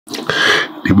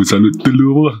Dia bersalut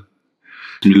telur apa?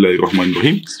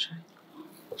 Bismillahirrahmanirrahim.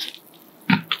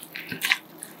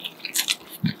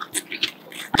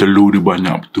 Telur dia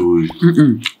banyak betul.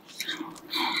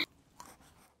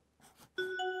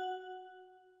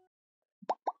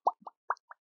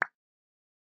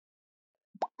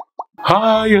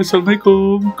 Hai,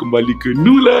 Assalamualaikum. Kembali ke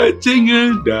Nulat,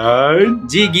 Jangan dan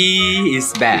Jigi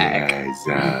is back.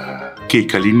 Okay,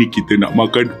 kali ni kita nak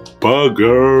makan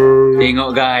burger.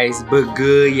 Tengok guys,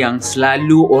 burger yang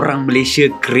selalu orang Malaysia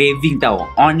craving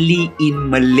tau. Only in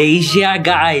Malaysia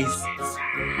guys.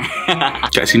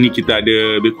 Kat sini kita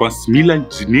ada lebih kurang 9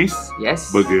 jenis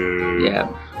burger.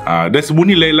 Yeah. Dan semua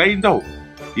ni lain-lain tau.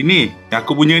 Ini yang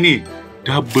aku punya ni,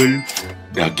 double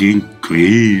daging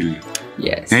grill.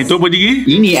 Yes. Yang itu apa lagi?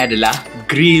 Ini adalah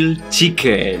grilled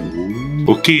chicken.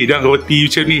 Okey, dan roti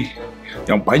macam ni,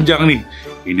 yang panjang ni,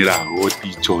 inilah roti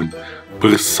john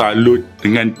bersalut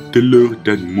dengan telur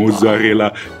dan mozzarella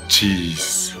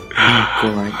cheese.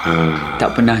 God.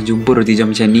 Tak pernah jumpa roti john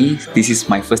macam ni. This is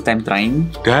my first time trying.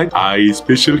 Dan air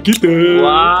special kita.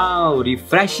 Wow,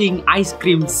 refreshing ice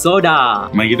cream soda.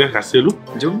 Mari kita rasa dulu.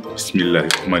 Jom.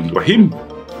 Bismillahirrahmanirrahim.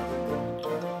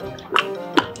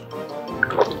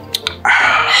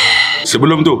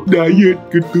 Sebelum tu, diet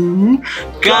ke tu?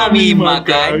 Kami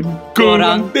makan,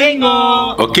 korang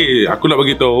tengok. Okey, aku nak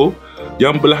bagi tahu,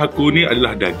 yang belah aku ni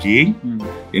adalah daging.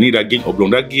 Ini daging,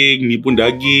 oblong daging, ni pun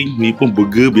daging, ni pun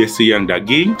burger biasa yang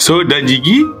daging. So, dan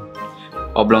Jigi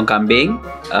oblong kambing,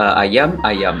 ayam.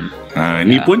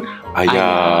 Ni pun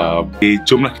ayam. Okay,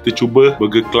 jomlah kita cuba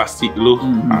burger klasik dulu.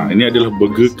 Ini adalah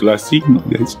burger klasik,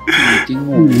 guys.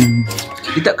 Tengok.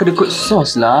 Dia tak kena kot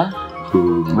sos lah.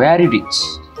 Very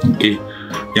rich. Okay,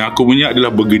 yang aku punya adalah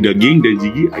burger daging dan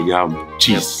Jigi ayam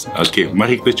cheese. Okay,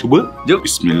 mari kita cuba. Jom.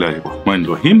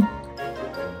 Bismillahirrahmanirrahim.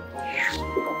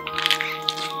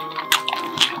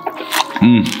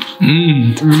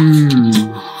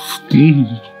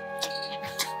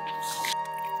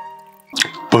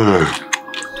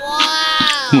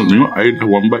 Tengok air dah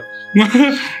wambat.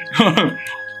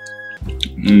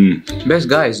 Best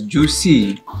guys,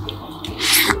 juicy.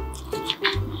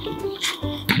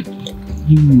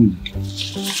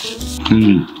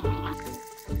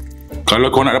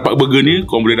 Kalau kau nak dapat burger ni,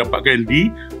 kau boleh dapatkan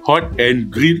di Hot and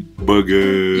Grill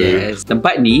Burger. Yes,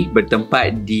 tempat ni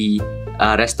bertempat di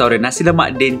restoran nasi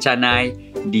lemak Den Canai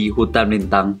di Hutan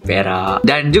Melintang, Perak.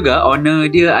 Dan juga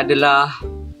owner dia adalah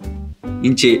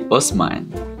Encik Osman.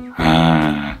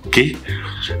 Okay,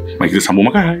 mari kita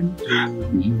sambung makan.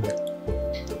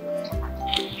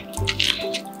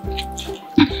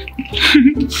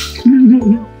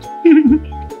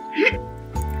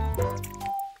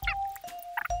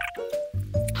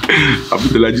 Apa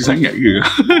terlaju sangat ke?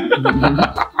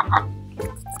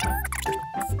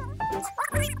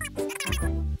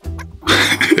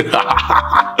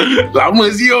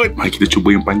 Lama siot. Mari kita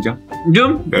cuba yang panjang.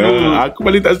 Jom. Aku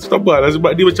paling tak sabar lah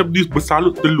sebab dia macam dia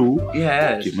bersalut telur.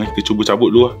 Yes. Okay, mari kita cuba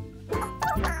cabut dulu lah.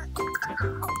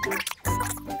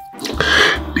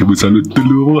 Dia bersalut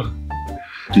telur lah.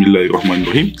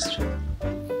 Bismillahirrahmanirrahim.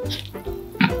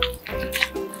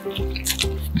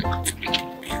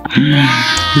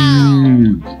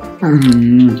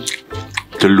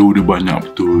 Telur dia banyak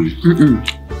betul.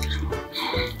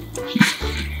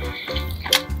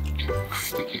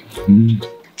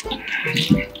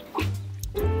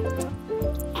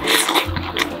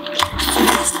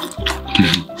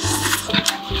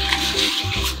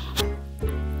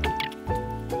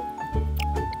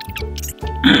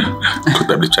 Kau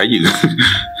tak boleh percaya ke?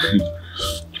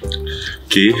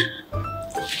 Okay.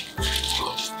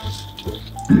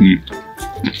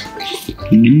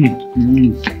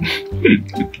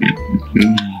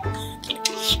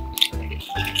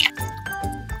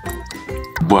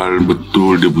 Tebal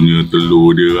betul dia punya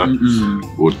telur dia lah.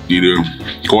 Roti dia,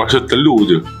 kau rasa telur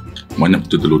je, banyak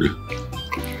betul telur dia.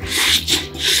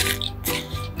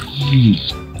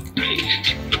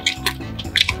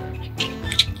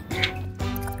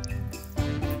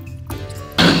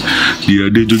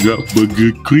 Dia ada juga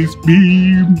burger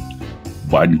crispy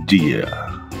bandia.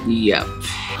 Yep.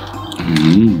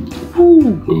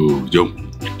 Jom.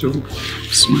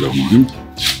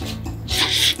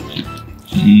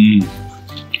 Bismillahirrahmanirrahim.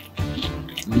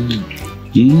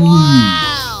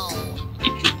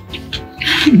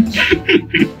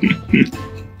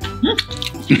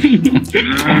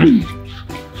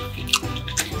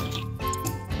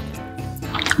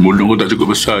 Mulut kau tak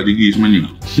cukup besar lagi sebenarnya.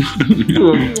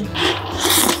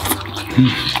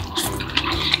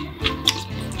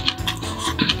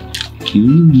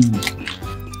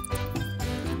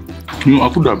 Tengok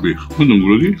aku dah habis.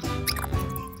 Tunggu lagi.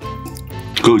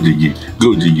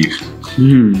 Go Jigi.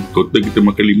 Total kita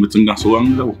makan 5,5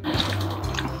 seorang tau.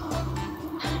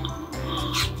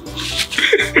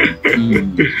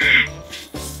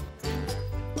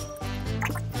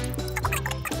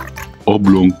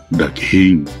 Oblong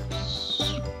daging.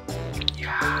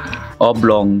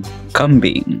 Oblong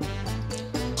kambing.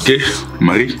 Okay,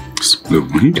 mari.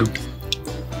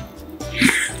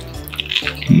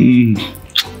 Bismillahirrahmanirrahim.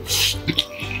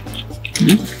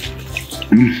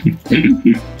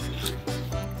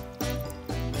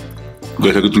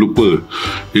 Guys, aku terlupa.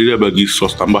 Dia dah bagi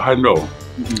sos tambahan tau.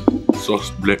 Sos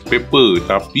black pepper.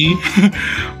 Tapi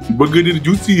burger dia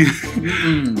juicy.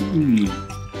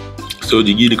 So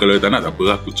gigi dia kalau tak nak tak apa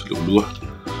lah, aku celup dulu lah.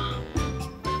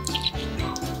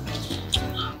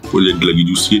 Boleh dia lagi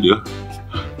juicy dia.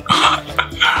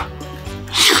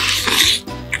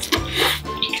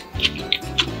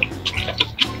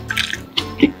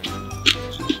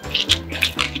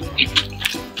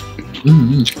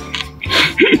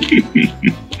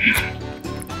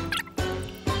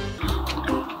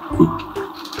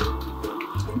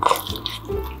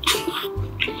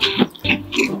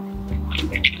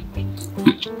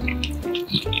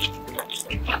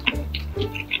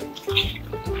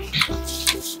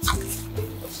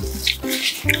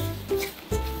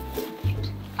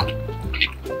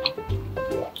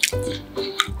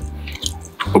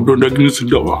 Oblong daging ni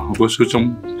sedap lah. Aku rasa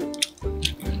macam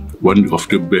one of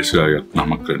the best lah yang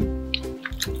nak makan.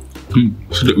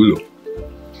 Sedap dulu.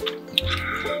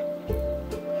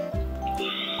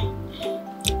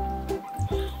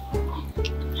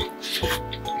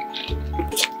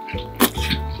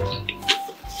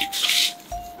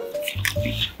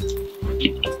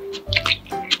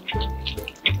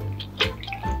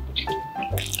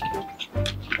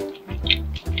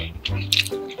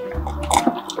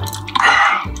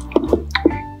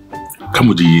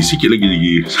 Kamu di sikit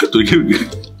lagi. Satu lagi.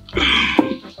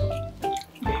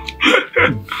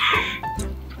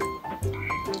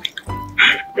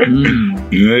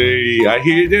 Hey,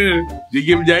 akhirnya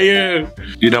Jika berjaya.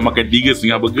 Dia dah makan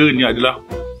 3,5 burger. Ni adalah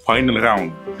final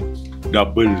round.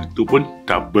 Double. Tu pun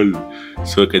double.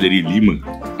 So akan jadi 5.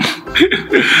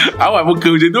 Awak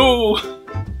muka macam tu.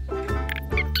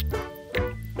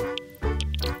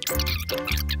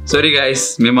 Sorry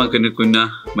guys, memang kena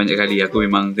kunah banyak kali. Aku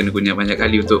memang kena kunah banyak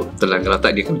kali untuk telan. Kalau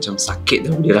tak dia akan macam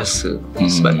sakit tau. Dia rasa.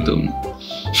 Sebab tu.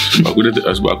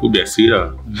 Sebab aku biasa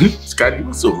lah. Sekali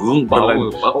masuk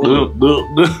Power.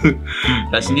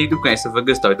 Kat sini tu bukan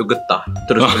esophagus tau. Itu getah.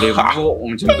 Terus boleh buk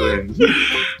macam tu kan.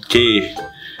 Okay,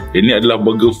 ini adalah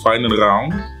burger final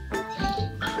round.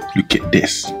 Look at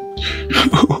this.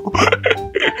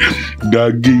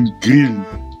 Daging grill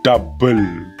double.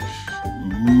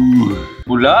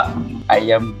 Pula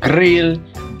ayam grill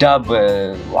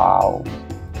double. Wow.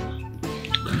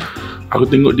 Aku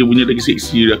tengok dia punya lagi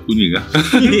seksi dah kuning lah.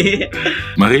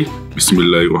 Mari,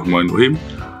 bismillahirrahmanirrahim.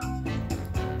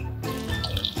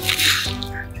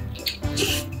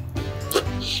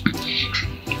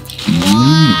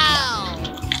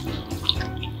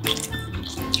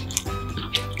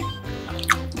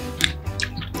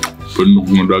 Penuh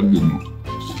dengan daging.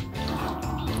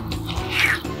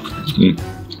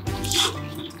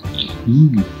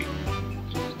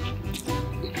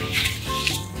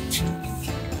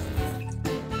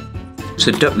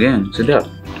 Sedap kan? Sedap.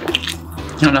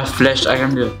 Tengoklah flash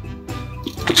ayam dia.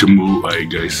 Cemburu air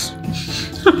guys.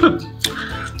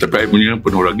 Tapi air punya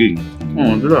penuh daging.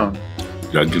 Oh, tu lah.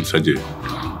 Daging saja.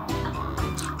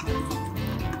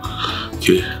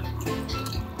 Okay.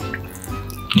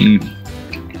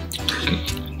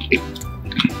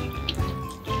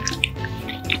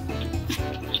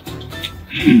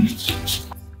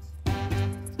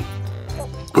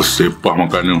 Bersepah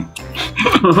makannya.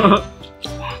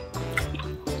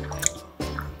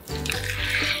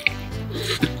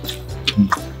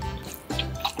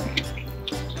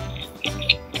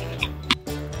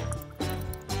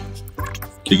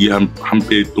 Gigi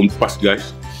hampir tumpas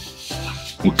guys.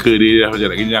 Muka dia dah macam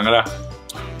nak kenyang lah.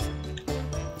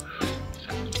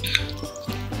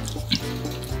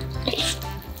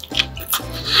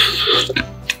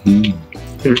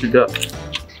 Sedap.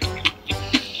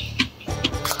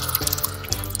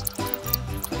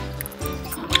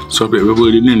 Sobek berapa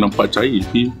dia ni nampak cair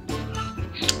tapi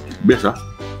best lah.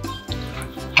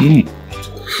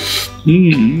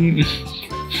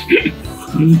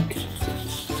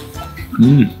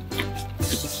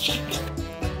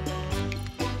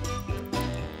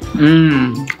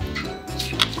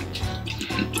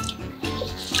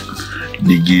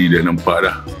 Gigi dah nampak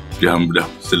dah. Dia dah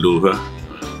slow lah.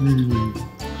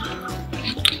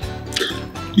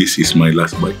 This is my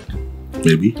last bite.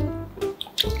 Maybe.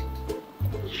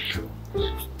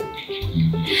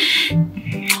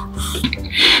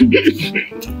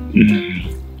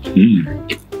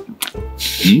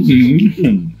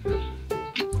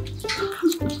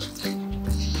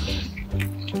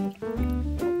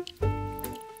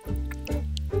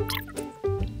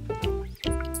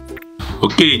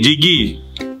 Okey, Jigi.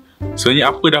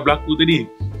 Sebenarnya apa dah berlaku tadi?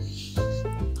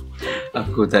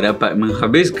 Aku tak dapat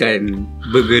menghabiskan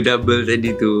burger double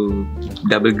tadi tu.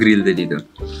 Double grill tadi tu.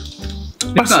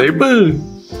 Pasal apa?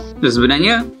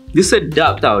 Sebenarnya dia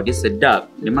sedap tau. Dia sedap.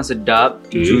 Memang sedap,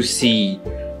 juicy,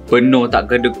 penuh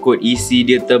tak kedekut, isi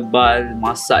dia tebal,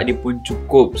 masak dia pun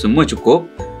cukup. Semua cukup.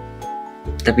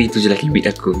 Tapi itu je lah limit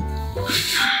aku.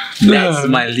 That's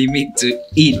my limit to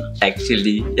eat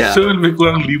actually. So lebih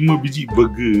kurang 5 biji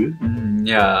burger.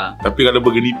 Tapi kalau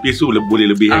burger nipis tu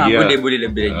boleh lebih lagi lah. Boleh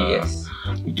lebih lagi, yes.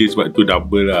 Mungkin sebab tu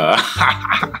double lah.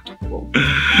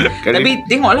 Tapi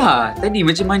tengoklah tadi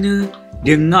macam mana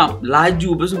dia ngap laju.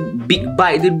 Lepas tu big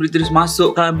bite dia boleh terus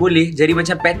masuk. Kalau boleh jadi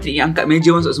macam Patrick yang angkat meja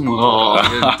masuk semua.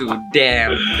 Macam tu.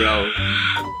 Damn bro.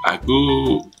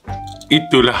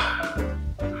 Itulah.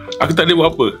 Aku tak boleh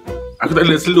buat apa. Aku tak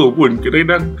boleh slow pun.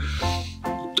 Kadang-kadang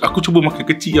aku cuba makan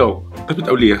kecil tau, tapi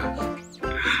tak boleh lah.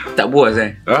 Tak puas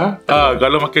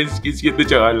kalau makan sikit-sikit tu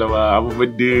macam alamak, apa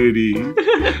benda ni.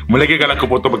 Melainkan kalau aku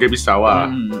potong pakai pisau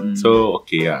lah. So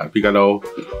okay lah. Tapi kalau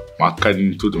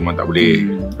makan tu memang tak boleh.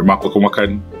 Memang aku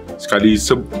makan sekali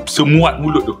semuat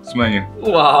mulut tu sebenarnya.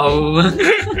 Wow.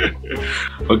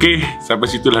 Okay, sampai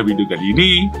situlah video kali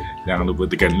ini. Jangan lupa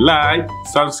tekan like,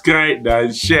 subscribe dan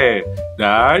share.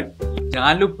 Dan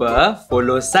jangan lupa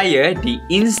follow saya di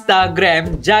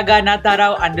Instagram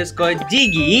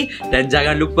 @jaga_natarau_gigi dan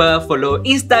jangan lupa follow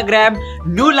Instagram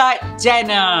Nulat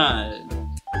Channel.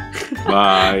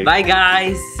 Bye. Bye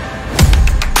guys.